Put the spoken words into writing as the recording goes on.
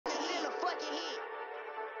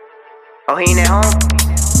Oh, he ain't at home?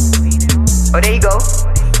 Oh, there you go.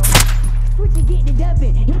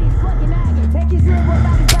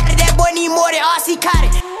 That boy need more than RC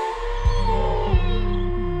Cottage.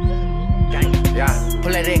 Yeah,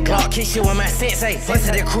 pull out that Glock, kick shit with my sensei. Bust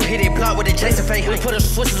to the crew, hit that block with the Jason face. We put the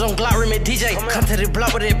switches on Glock, rim DJ. Come to the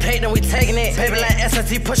block with that paint, then we taking it. Baby like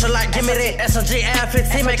SRT, push her like, give me that. SMG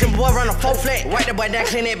I-15, make him boy run a 4 flat. Wipe the boy down,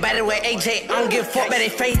 clean that body with AJ. I don't give a fuck about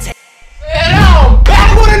that face. And I'm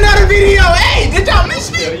back with another video. Hey, did y'all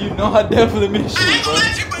miss me? Yeah, you know I definitely miss you, I ain't bro. gonna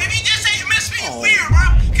let you, but if you just say you miss me, it's weird, bro.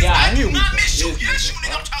 Cause Yeah, I do you not miss you. miss me. Yes, you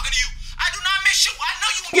nigga, I'm talking to you. I do not miss you. I know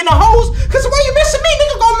you getting the hoes. Cause why you missing me,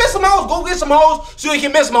 nigga? Go miss some hoes. Go get some hoes so you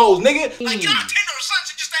can miss some hoes, nigga. Like y'all Tinder or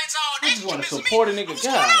something just ain't all day. I just wanna support a nigga.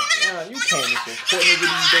 God, you can't just support nigga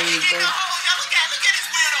these days, bro. Look at this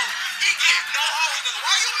weirdo. He get no hoes, nigga.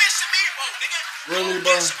 Why you missing me, bro, nigga? Really,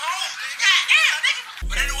 bro? Get some hoes, nigga. Goddamn, nigga.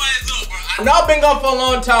 But anyways, look, bro. I know I've been gone for a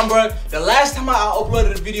long time, bro. The last time I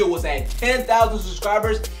uploaded a video was at 10,000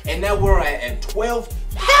 subscribers, and now we're at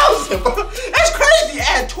 12,000, bro. That's crazy.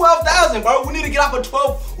 At 12,000, bro. We need to get off of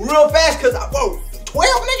 12 real fast, cause bro,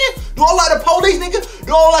 12, nigga. Do I like the police, nigga?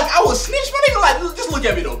 Do I like I was snitch, my nigga? Like, just look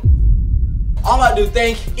at me though. All I do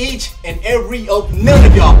thank each and every none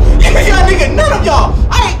of y'all. Yeah, nigga, none of y'all.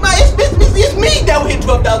 I ain't, man, it's me that we hit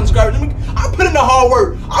 12,000 subscribers. I put in the hard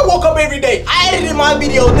work. I woke up every day. I edited my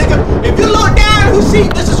videos, nigga. If you look down, you see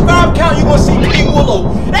the subscribe count, you gonna see King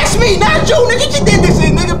Willow. That's me, not you, nigga. You did this,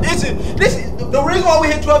 nigga. This is the reason why we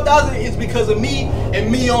hit 12,000 is because of me and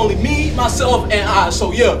me only. Me, myself, and I.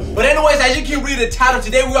 So yeah. But anyways, as you can read the title,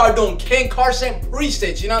 today we are doing Carson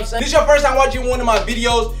presets. You know what I'm saying? This is your first time watching one of my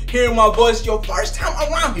videos, hearing my voice. Your first time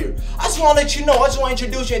around here. I just want to let you know. I just want to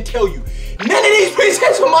introduce you and tell you. None of these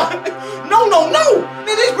presets are mine. No. None of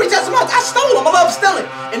these presets are mine. I stole them. I love stealing.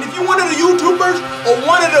 And if you're one of the YouTubers or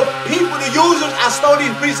one of the people, the users, I stole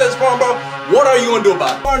these presets from, bro. What are you gonna do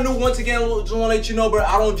about it? If you are new, once again, just wanna let you know, bro,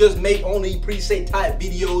 I don't just make only preset type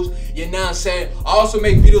videos, you know what I'm saying? I also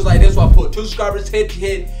make videos like this where I put 2 subscribers head to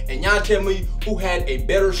head, and y'all tell me who had a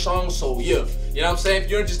better song, so yeah. You know what I'm saying? If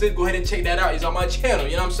you're interested, go ahead and check that out. It's on my channel,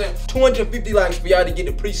 you know what I'm saying? 250 likes for y'all to get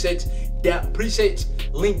the presets. That presets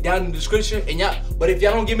link down in the description, and y'all, but if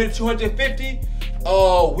y'all don't give me the 250,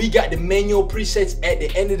 we got the manual presets at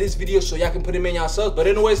the end of this video, so y'all can put them in yourselves. But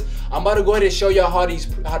anyways, I'm about to go ahead and show y'all how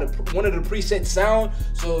one of the presets sound,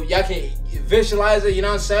 so y'all can visualize it. You know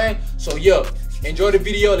what I'm saying? So yeah, enjoy the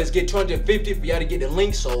video. Let's get 250 for y'all to get the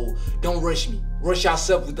link. So don't rush me. Rush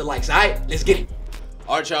yourself with the likes. All right, let's get it.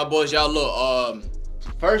 All right, y'all boys, y'all look.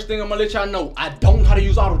 First thing I'm gonna let y'all know, I don't know how to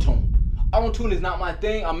use auto-tune. Auto-tune is not my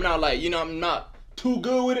thing. I'm not like, you know, I'm not too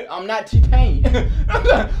good with it. I'm not T-Pain. I'm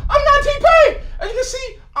not T-Pain. As you can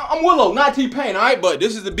see, I'm Willow, not T-Pain, all right? But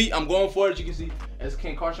this is the beat I'm going for, as you can see. As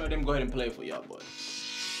King Carson, let me go ahead and play it for y'all, boys.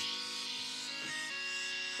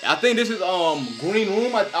 I think this is Green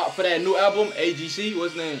Room for that new album, AGC.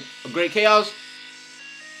 What's the name? Great Chaos.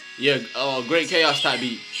 Yeah, Great Chaos type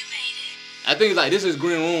beat. I think it's like this is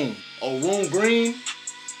Green Room or Room Green.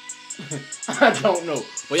 I don't know,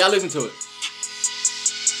 but y'all listen to it.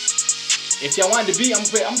 If y'all want the beat, I'm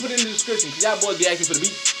gonna put it in the description, cause y'all boys be asking for the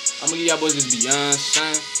beat. I'm gonna give y'all boys this beat,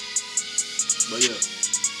 but yeah.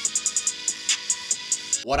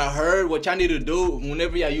 What I heard, what y'all need to do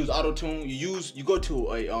whenever y'all use auto-tune, you go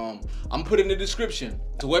to a I'm put in the description.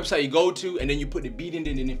 It's a website you go to, and then you put the beat in,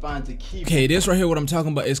 and then it finds the key. Okay, this right here, what I'm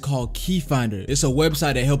talking about, is called Key Finder. It's a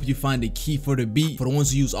website that helps you find the key for the beat for the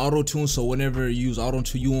ones who use auto-tune. So whenever you use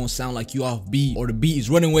auto-tune, you won't sound like you off beat or the beat is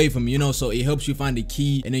running away from you, you know. So it helps you find the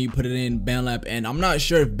key, and then you put it in Bandlab. And I'm not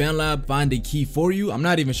sure if Bandlab find the key for you. I'm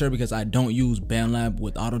not even sure because I don't use Bandlab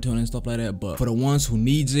with auto-tune and stuff like that. But for the ones who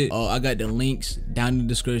needs it, I got the links down in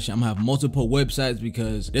the description. I'm gonna have multiple websites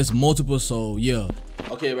because there's multiple. So yeah.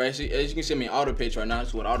 Okay, right. See, as you can see, I'm in auto page right now.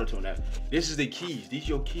 That's what auto-tune at. This is the keys. These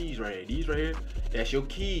your keys right here. These right here. That's your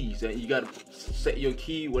keys. And you gotta set your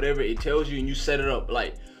key, whatever it tells you, and you set it up.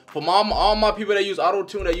 Like for all my people that use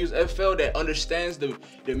auto-tune, that use FL, that understands the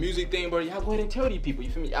music thing, bro. Y'all go ahead and tell these people. You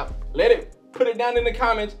feel me? Put it down in the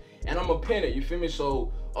comments, and I'm gonna pin it. You feel me?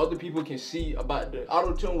 So other people can see about the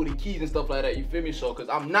auto-tune with the keys and stuff like that. You feel me? So, cause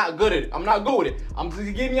I'm not good at it. I'm not good with it. I'm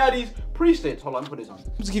just giving y'all these presets. Hold on, let me put this on.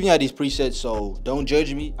 I'm just giving y'all these presets, so don't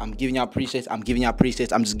judge me. I'm giving y'all presets. I'm giving y'all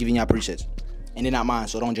presets. I'm just giving y'all presets, and they're not mine,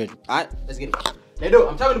 so don't judge me. All right, let's get it. Let's do it.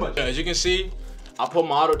 I'm talking too much. As you can see, I put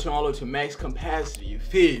my auto-tune all the way to max capacity. You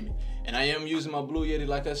feel me? And I am using my Blue Yeti,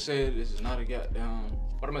 like I said. This is not a goddamn.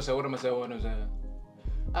 What am I saying?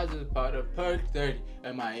 I just bought a perk 30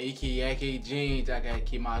 and my icky jeans. I gotta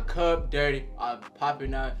keep my cup dirty. I'm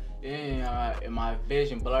popping out in my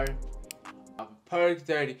vision blur. I'm perks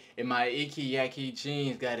dirty. In my icky yacky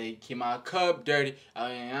jeans, gotta keep my cup dirty.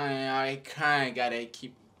 I crying, gotta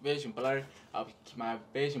keep vision blurry. I'll keep my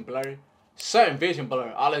vision blurry. Certain vision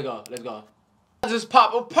blurry. Oh, let's go, let's go. I just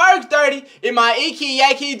pop a perk dirty. In my icky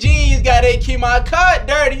yacky jeans, gotta keep my cut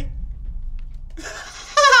dirty.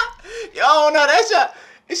 Yo, no, that's a.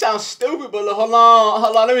 It sounds stupid, but look, hold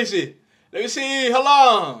on, let me see, hold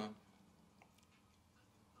on.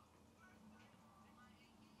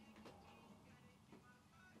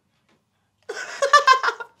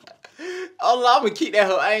 Hold on, I'm gonna keep that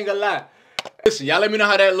hoe, I ain't gonna lie. Listen, y'all let me know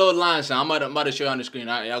how that little line sound. I'm about to show you on the screen.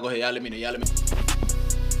 All right, y'all go ahead, y'all let me know,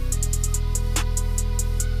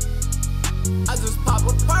 I just pop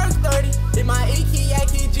a perk 30 in my icky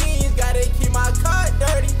yacky jeans, gotta keep my cut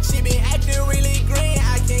dirty. She been acting really green,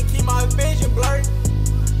 I can't keep my vision blurry.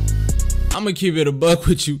 I'm gonna keep it a buck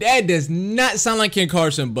with you. That does not sound like Ken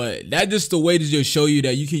Carson, but that's just the way to just show you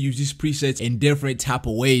that you can use these presets in different type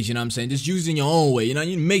of ways, you know what I'm saying? Just use it in your own way, you know,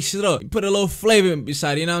 you mix it up. You put a little flavor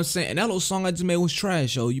beside it, you know what I'm saying? And that little song I just made was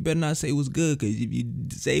trash, so you better not say it was good, because if you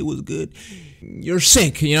say it was good, you're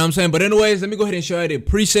sick, you know what I'm saying? But anyways, let me go ahead and show you the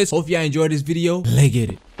presets. Hope y'all enjoyed this video. Let's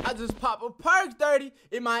get it. I just pop a perk 30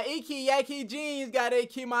 in my icky yacky jeans, gotta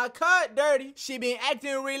keep my cut dirty. She been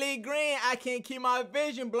acting really green, I can't keep my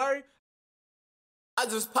vision blurry. I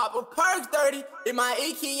just pop a perk 30 in my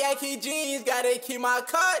icky yacky jeans, gotta keep my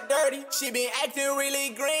cut dirty. She been acting really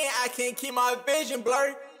green, I can't keep my vision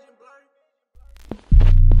blurry.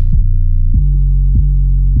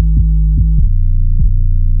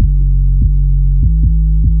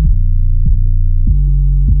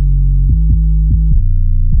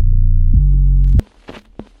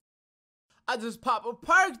 I just pop a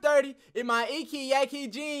perk 30 in my icky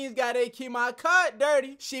yacky jeans, gotta keep my cut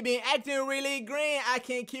dirty. She been acting really green, I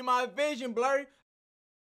can't keep my vision blurry.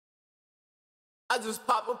 I just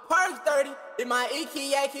pop a perk 30 in my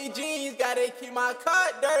icky yacky jeans, gotta keep my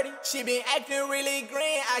cut dirty. She been acting really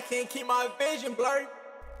green, I can't keep my vision blurry.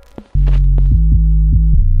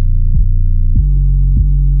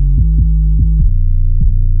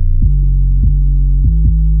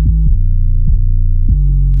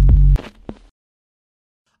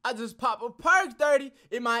 I just pop a perk 30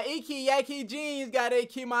 in my icky yacky jeans, gotta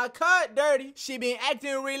keep my cut dirty. She been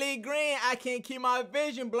acting really green, I can't keep my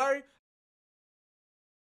vision blurry.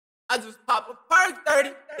 I just pop a perk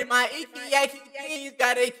 30 in my icky yacky jeans,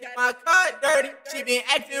 gotta keep my cut dirty. She been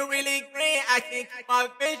acting really green, I can't keep my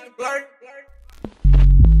vision blurry.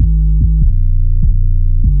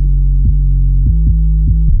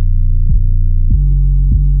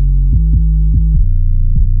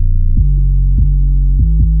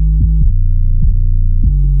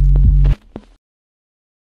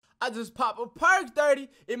 I just pop a perk 30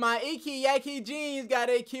 in my icky yacky jeans,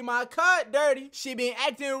 gotta keep my cut dirty. She been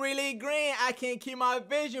acting really green, I can't keep my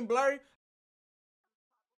vision blurry.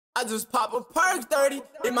 I just pop a perk 30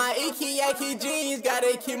 in my icky yacky jeans,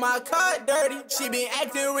 gotta keep my cut dirty. She been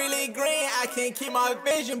acting really green, I can't keep my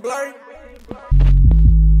vision blurry.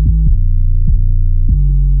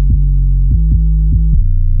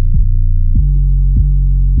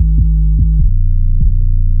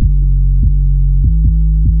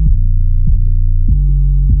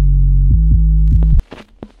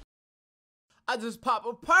 I just pop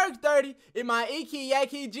a perk 30 in my icky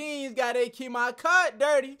yacky jeans, gotta keep my cut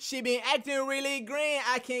dirty. She been acting really green,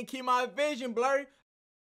 I can't keep my vision blurry.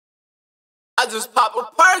 I just pop a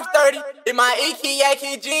perk 30 in my icky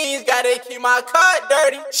yacky jeans, gotta keep my cut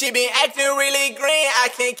dirty. She been acting really green, I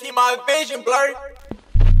can't keep my vision blurry.